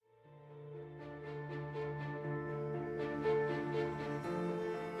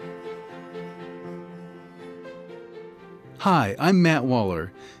Hi, I'm Matt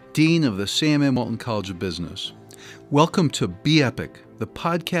Waller, Dean of the Sam M. Walton College of Business. Welcome to Be Epic, the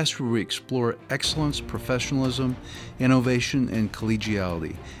podcast where we explore excellence, professionalism, innovation, and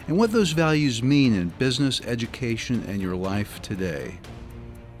collegiality, and what those values mean in business, education, and your life today.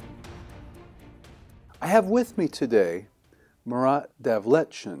 I have with me today Murat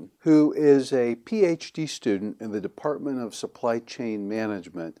Davletchin, who is a PhD student in the Department of Supply Chain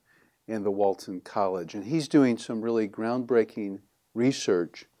Management in the Walton College, and he's doing some really groundbreaking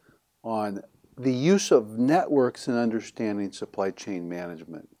research on the use of networks in understanding supply chain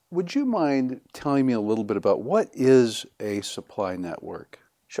management. Would you mind telling me a little bit about what is a supply network?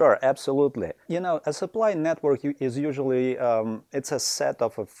 Sure, absolutely. A supply network is usually it's a set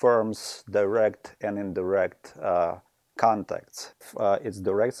of a firm's direct and indirect contacts. It's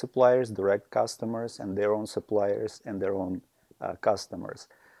direct suppliers, direct customers, and their own suppliers and their own customers.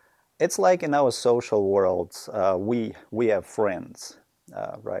 It's like in our social worlds, we have friends,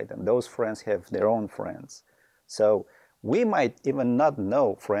 right? And those friends have their own friends. So we might even not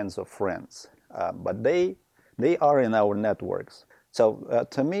know friends of friends, but they are in our networks. So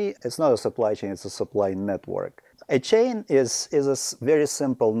to me, it's not a supply chain, it's a supply network. A chain is a very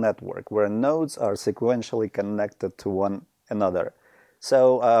simple network where nodes are sequentially connected to one another.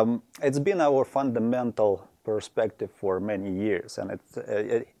 So it's been our fundamental perspective for many years, and it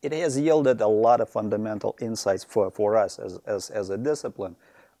has yielded a lot of fundamental insights for us as a discipline.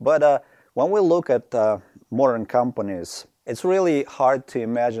 But when we look at modern companies, it's really hard to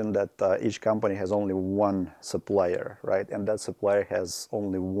imagine that each company has only one supplier, right? And that supplier has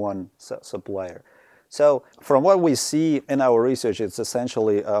only one supplier. So from what we see in our research, it's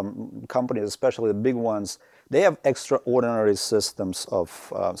essentially companies, especially the big ones, they have extraordinary systems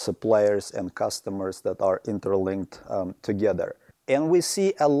of suppliers and customers that are interlinked together. And we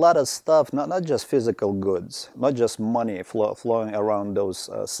see a lot of stuff, not just physical goods, not just money flowing around those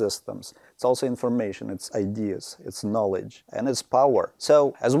systems. It's also information, it's ideas, it's knowledge, and it's power.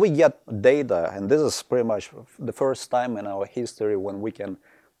 So as we get data, and this is pretty much the first time in our history when we can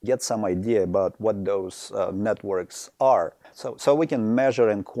get some idea about what those networks are. So we can measure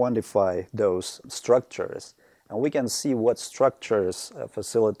and quantify those structures, and we can see what structures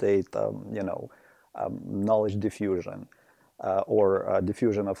facilitate, knowledge diffusion or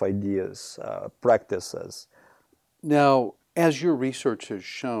diffusion of ideas, practices. Now, as your research has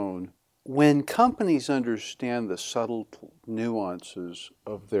shown, when companies understand the subtle nuances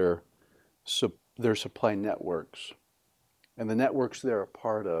of their supply networks and the networks they're a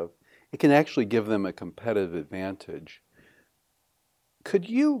part of, it can actually give them a competitive advantage. Could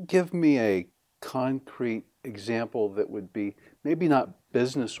you give me a concrete example that would be maybe not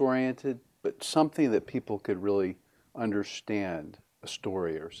business-oriented, but something that people could really understand, a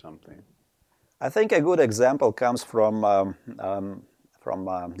story or something? I think a good example comes from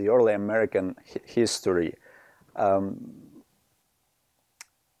the early American history. On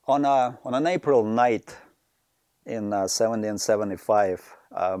an April night in 1775,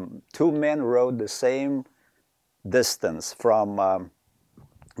 two men rode the same distance from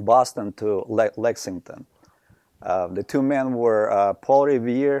Boston to Lexington. The two men were Paul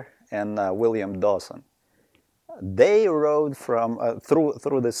Revere and William Dawson. They rode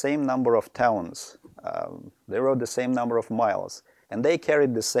through the same number of towns. They rode the same number of miles, and they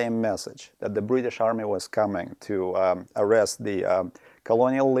carried the same message that the British Army was coming to arrest the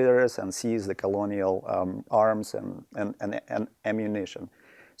colonial leaders and seize the colonial arms and ammunition.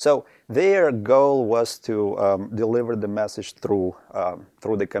 So their goal was to deliver the message through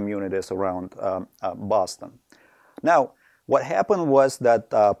the communities around Boston. Now, what happened was that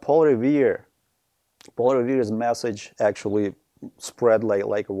Paul Revere's message actually spread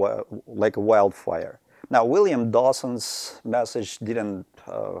like a wildfire. Now, William Dawson's message didn't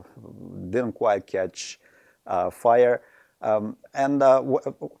quite catch fire,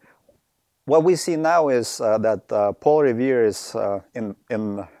 what we see now is that Paul Revere is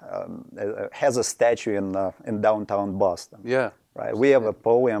has a statue in downtown Boston. Yeah. Right. We have a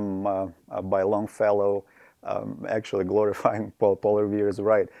poem by Longfellow, actually glorifying Paul Revere's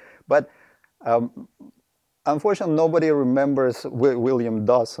right, but unfortunately, nobody remembers William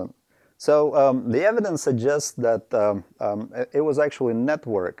Dawson. So the evidence suggests that it was actually a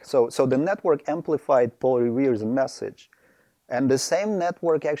network. So the network amplified Paul Revere's message. And the same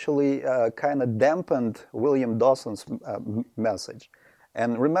network actually kind of dampened William Dawson's message.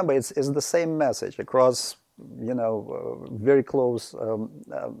 And remember, it's the same message across, very close,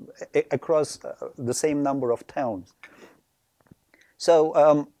 across the same number of towns.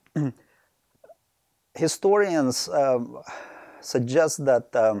 So historians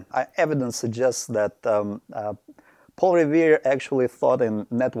evidence suggests that Paul Revere actually thought in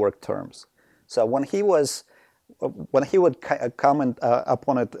network terms. So when he would comment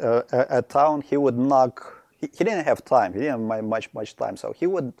upon a town, he would knock. He didn't have time. He didn't have much time. So he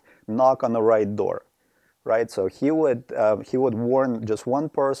would knock on the right door, right? So he would warn just one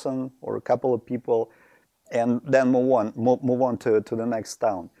person or a couple of people, and then move on to the next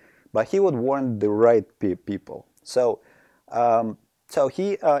town. But he would warn the right people. So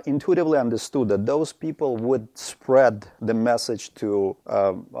he intuitively understood that those people would spread the message to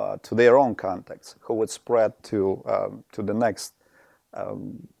their own contacts, who would spread to the next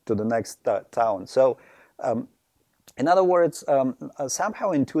town. So, in other words,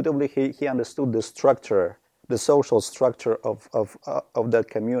 somehow intuitively he understood the structure, the social structure of that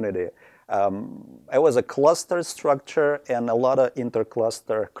community. It was a cluster structure and a lot of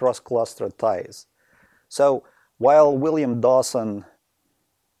cross-cluster ties. So while William Dawson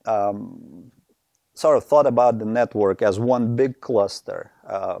sort of thought about the network as one big cluster,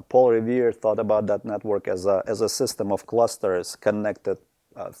 Paul Revere thought about that network as a system of clusters connected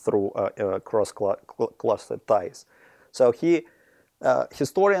through cross-cluster ties. So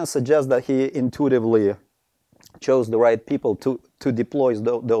historians suggest that he intuitively chose the right people to deploy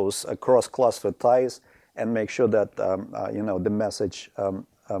those cross-cluster ties and make sure that the message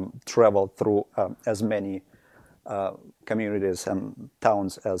traveled through as many communities and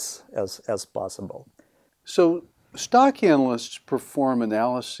towns as possible. So stock analysts perform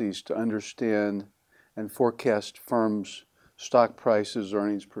analyses to understand and forecast firms' stock prices,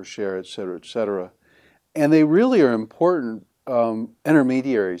 earnings per share, et cetera, and they really are important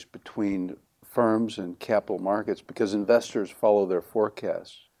intermediaries between firms and capital markets because investors follow their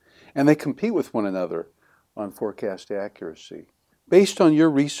forecasts, and they compete with one another on forecast accuracy. Based on your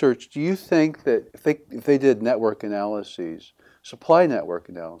research, do you think that if they did network analyses, supply network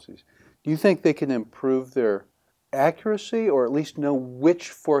analyses, do you think they can improve their accuracy or at least know which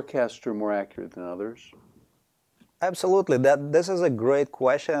forecasts are more accurate than others? Absolutely. This is a great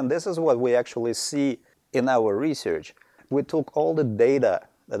question, and this is what we actually see in our research. We took all the data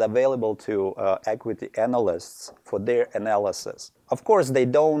that are available to equity analysts for their analysis. Of course, they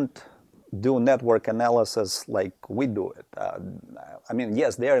don't do network analysis like we do it.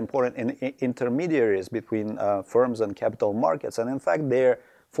 Yes, they are important intermediaries between firms and capital markets, and in fact, their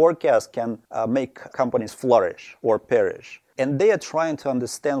forecast can make companies flourish or perish. And they are trying to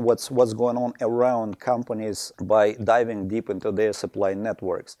understand what's going on around companies by diving deep into their supply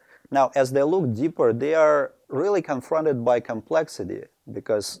networks. Now, as they look deeper, they are really confronted by complexity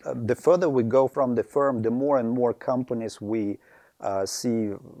because the further we go from the firm, the more and more companies we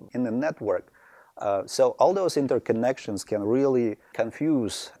see in the network. So all those interconnections can really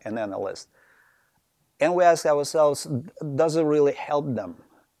confuse an analyst. And we ask ourselves, does it really help them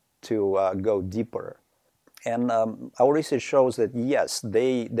to go deeper? And our research shows that yes,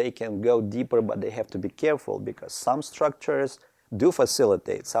 they can go deeper, but they have to be careful because some structures do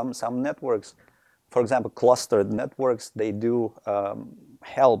facilitate, some networks, for example, clustered networks, they do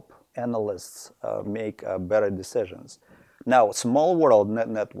help analysts make better decisions. Now, small world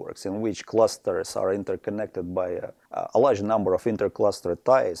networks in which clusters are interconnected by a large number of intercluster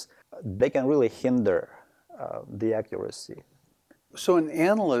ties, they can really hinder the accuracy. So an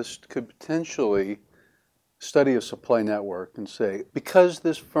analyst could potentially study a supply network and say, because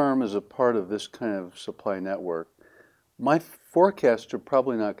this firm is a part of this kind of supply network, my forecasts are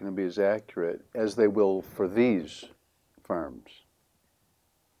probably not going to be as accurate as they will for these firms.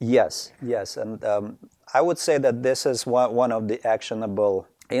 Yes, and I would say that this is one of the actionable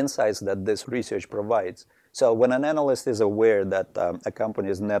insights that this research provides. So when an analyst is aware that a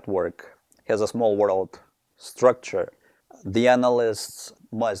company's network has a small world structure, the analysts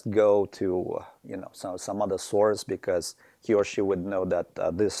must go to some other source because he or she would know that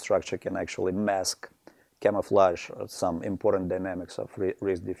this structure can actually camouflage some important dynamics of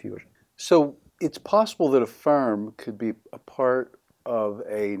risk diffusion. So it's possible that a firm could be a part of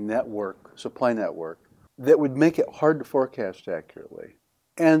a network, supply network, that would make it hard to forecast accurately.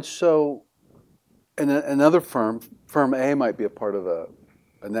 And so another firm A, might be a part of a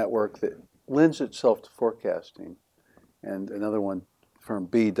network that lends itself to forecasting, and another one, firm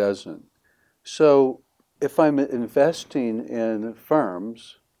B, doesn't. So if I'm investing in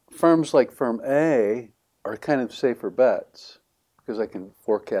firms like firm A are kind of safer bets because I can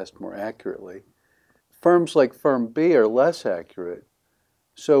forecast more accurately. Firms like firm B are less accurate,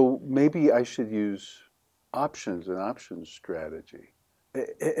 so maybe I should use options, an options strategy.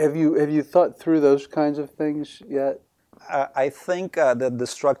 Have you thought through those kinds of things yet? I think that the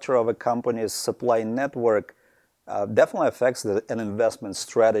structure of a company's supply network definitely affects an investment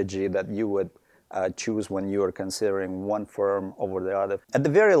strategy that you would choose when you are considering one firm over the other. At the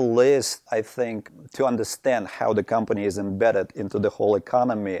very least, I think to understand how the company is embedded into the whole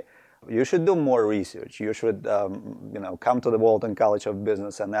economy, you should do more research. You should come to the Walton College of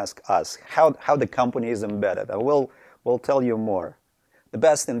Business and ask us how the company is embedded, and we'll tell you more. The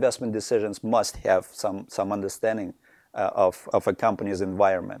best investment decisions must have some understanding of a company's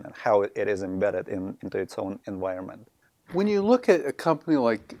environment and how it is embedded into its own environment. When you look at a company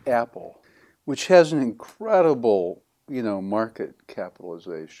like Apple, which has an incredible, market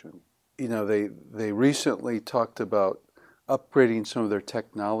capitalization, they recently talked about upgrading some of their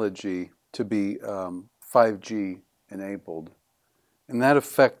technology to be 5G enabled, and that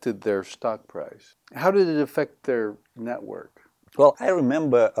affected their stock price. How did it affect their network? Well, I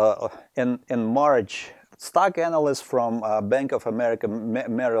remember in March, stock analysts from Bank of America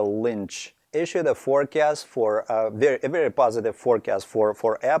Merrill Lynch issued a forecast for a very positive forecast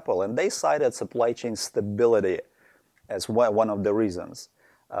for Apple, and they cited supply chain stability as one of the reasons.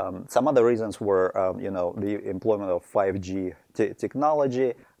 Some other reasons were, the employment of 5G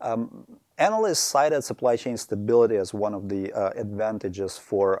technology. Analysts cited supply chain stability as one of the advantages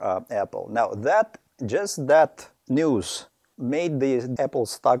for Apple. Now, that news made the Apple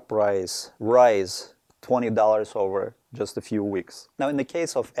stock price rise $20 over just a few weeks. Now, in the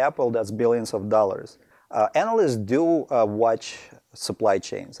case of Apple, that's billions of dollars. Analysts do watch supply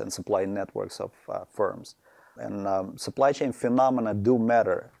chains and supply networks of firms. And supply chain phenomena do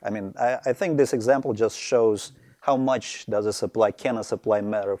matter. I mean, I think this example just shows how much can a supply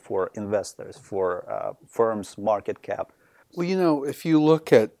matter for investors, for firms' market cap. Well, if you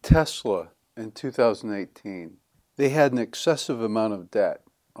look at Tesla in 2018, they had an excessive amount of debt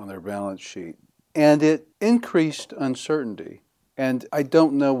on their balance sheet, and it increased uncertainty. And I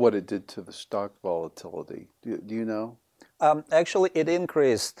don't know what it did to the stock volatility. Do you know? Actually, it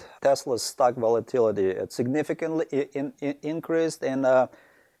increased Tesla's stock volatility. It significantly increased, and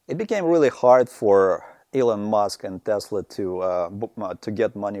it became really hard for Elon Musk and Tesla to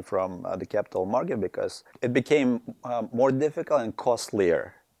get money from the capital market, because it became more difficult and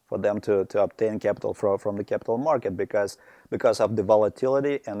costlier for them to obtain capital from the capital market because of the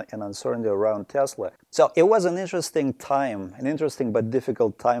volatility and uncertainty around Tesla. So it was an interesting but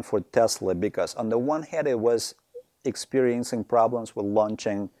difficult time for Tesla, because on the one hand it was experiencing problems with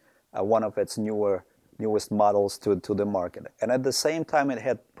launching one of its newest models to the market. And at the same time, it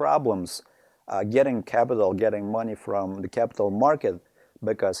had problems getting money from the capital market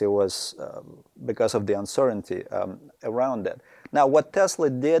because of the uncertainty around it. Now, what Tesla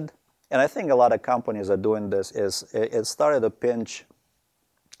did, and I think a lot of companies are doing this, is it started to pinch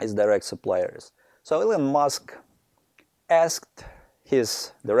its direct suppliers. So Elon Musk asked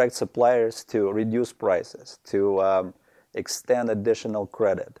his direct suppliers to reduce prices, to extend additional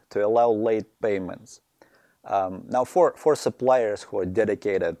credit, to allow late payments. Now, for suppliers who are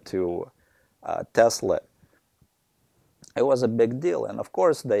dedicated to Tesla, it was a big deal, and of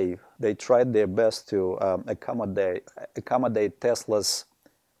course they tried their best to accommodate Tesla's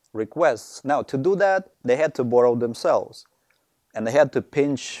requests. Now, to do that, they had to borrow themselves, and they had to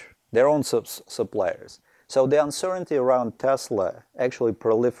pinch their own suppliers. So the uncertainty around Tesla actually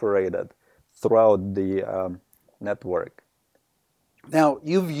proliferated throughout the network. Now,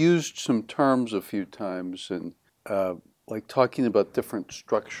 you've used some terms a few times, and like talking about different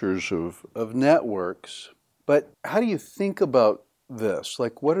structures of networks. But how do you think about this?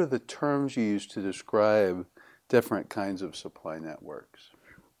 Like, what are the terms you use to describe different kinds of supply networks?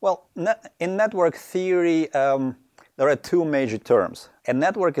 Well, in network theory, there are two major terms. A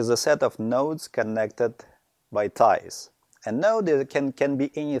network is a set of nodes connected by ties. A node can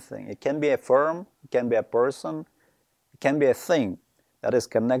be anything. It can be a firm, it can be a person, it can be a thing that is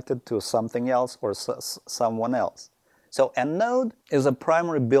connected to something else or someone else. So a node is a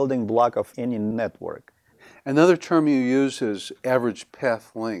primary building block of any network. Another term you use is average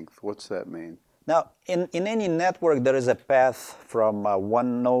path length. What's that mean? Now, in any network, there is a path from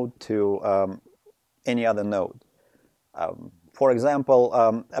one node to any other node. For example,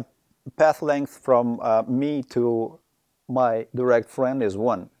 a path length from me to my direct friend is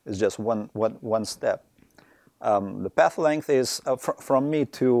just one step. The path length is from me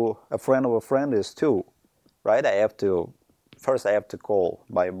to a friend of a friend is 2, right? First I have to call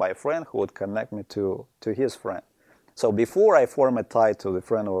my friend who would connect me to his friend. So before I form a tie to the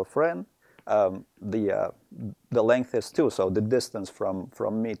friend of a friend, the length is 2. So the distance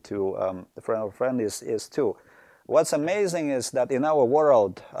from me to the friend of a friend is 2. What's amazing is that in our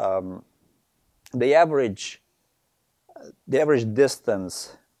world, the average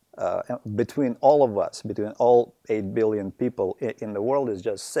distance between all of us, between all 8 billion people in the world, is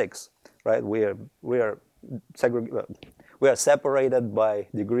just 6. right? We are separated by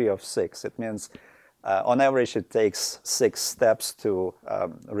degree of 6. It means on average it takes 6 steps to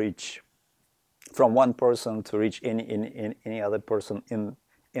reach from one person to reach any other person in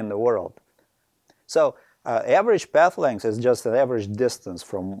the world. So average path length is just an average distance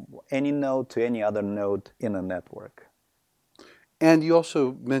from any node to any other node in a network. And you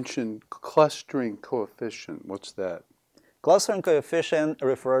also mentioned clustering coefficient. What's that? Clustering coefficient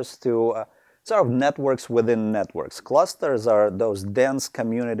refers to sort of networks within networks. Clusters are those dense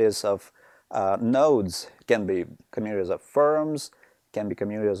communities of nodes. It can be communities of firms, can be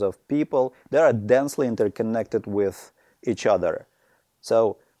communities of people. They are densely interconnected with each other.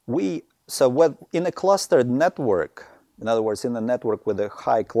 So what in a clustered network, in other words, in a network with a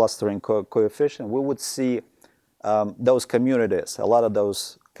high clustering coefficient, we would see those communities, a lot of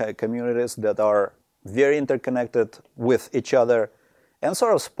those communities that are very interconnected with each other and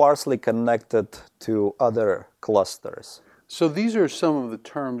sort of sparsely connected to other clusters. So these are some of the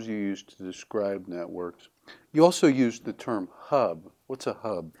terms you use to describe networks. You also used the term hub. What's a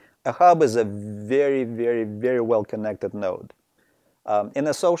hub? A hub is a very, very, very well-connected node. In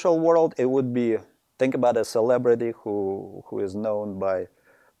a social world, it would be, think about a celebrity who is known by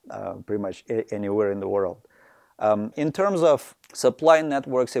pretty much anywhere in the world. In terms of supply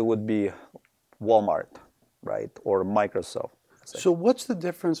networks, it would be Walmart, right, or Microsoft. So what's the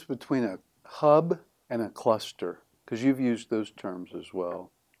difference between a hub and a cluster? Because you've used those terms as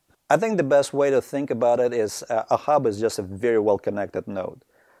well. I think the best way to think about it is a hub is just a very well-connected node.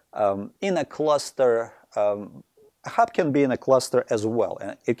 In a cluster, a hub can be in a cluster as well,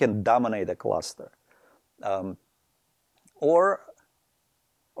 and it can dominate a cluster. But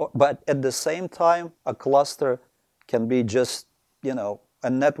at the same time, a cluster can be just, a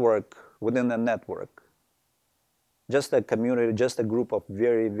network within a network. Just a community, just a group of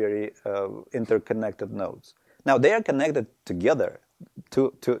very, very interconnected nodes. Now, they are connected together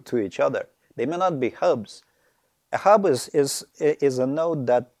to each other. They may not be hubs. A hub is a node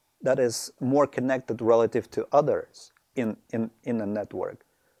that is more connected relative to others in a network.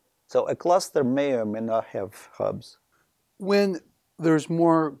 So a cluster may or may not have hubs. When there's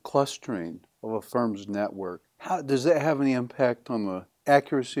more clustering of a firm's network, how does that have any impact on the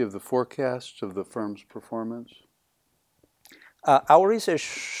accuracy of the forecasts of the firm's performance? Our research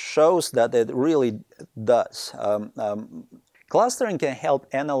shows that it really does. Clustering can help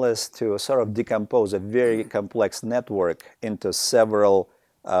analysts to sort of decompose a very complex network into several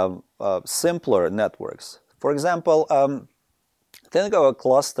simpler networks. For example, think of a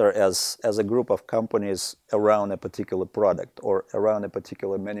cluster as a group of companies around a particular product or around a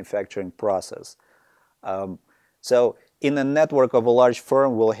particular manufacturing process. So in a network of a large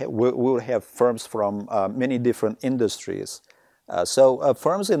firm, we will have firms from many different industries. So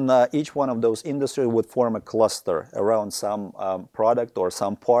firms in each one of those industries would form a cluster around some product or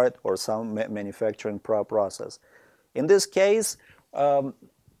some part or some manufacturing process. In this case,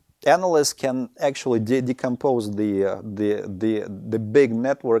 analysts can actually decompose the big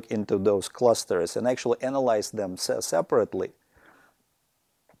network into those clusters and actually analyze them separately,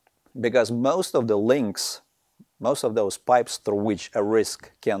 because most of the links, most of those pipes through which a risk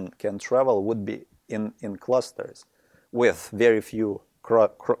can travel would be in clusters with very few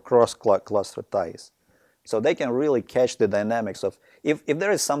cross-cluster ties. So they can really catch the dynamics of, if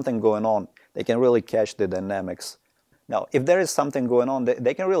there is something going on, they can really catch the dynamics. Now, if there is something going on,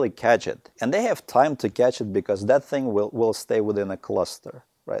 they can really catch it. And they have time to catch it because that thing will stay within a cluster,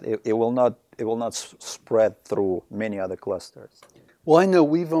 right? It will not spread through many other clusters. Well, I know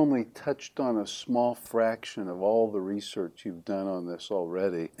we've only touched on a small fraction of all the research you've done on this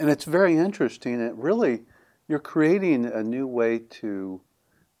already. And it's very interesting. It really, you're creating a new way to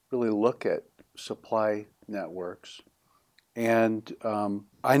really look at supply networks. And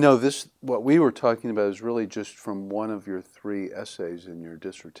I know this, what we were talking about is really just from one of your 3 essays in your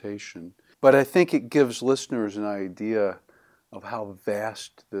dissertation. But I think it gives listeners an idea of how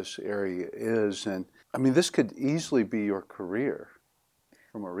vast this area is. And I mean, this could easily be your career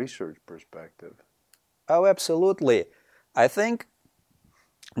from a research perspective. Oh, absolutely. I think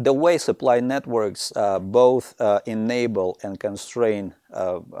the way supply networks both enable and constrain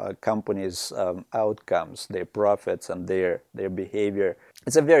companies' outcomes, their profits and their behavior,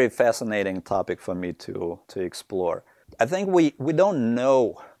 it's a very fascinating topic for me to explore. I think we don't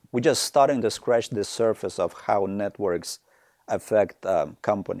know, we're just starting to scratch the surface of how networks affect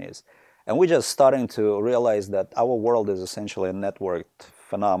companies. And we're just starting to realize that our world is essentially a networked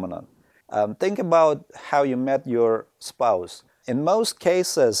phenomenon. Think about how you met your spouse. In most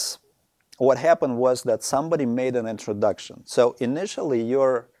cases, what happened was that somebody made an introduction. So initially,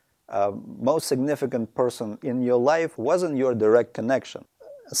 your most significant person in your life wasn't your direct connection.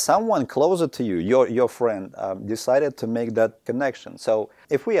 Someone closer to you, your friend, decided to make that connection. So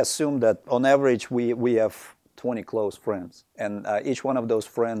if we assume that on average we have 20 close friends, and each one of those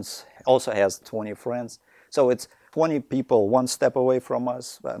friends also has 20 friends, so it's 20 people one step away from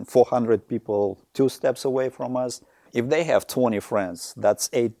us, and 400 people 2 steps away from us. If they have 20 friends, that's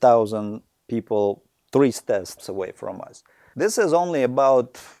 8,000 people 3 steps away from us. This is only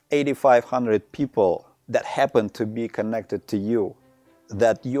about 8,500 people that happen to be connected to you,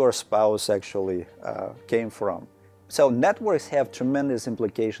 that your spouse actually came from. So networks have tremendous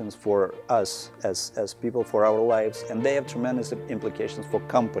implications for us as people, for our lives, and they have tremendous implications for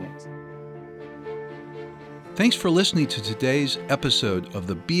companies. Thanks for listening to today's episode of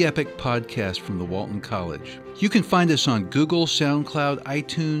the Be Epic podcast from the Walton College. You can find us on Google, SoundCloud,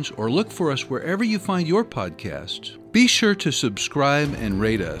 iTunes, or look for us wherever you find your podcasts. Be sure to subscribe and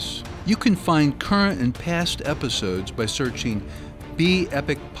rate us. You can find current and past episodes by searching Be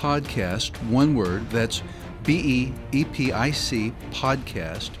Epic Podcast, one word, that's BEEPIC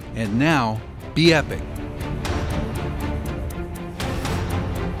podcast, and now Be Epic.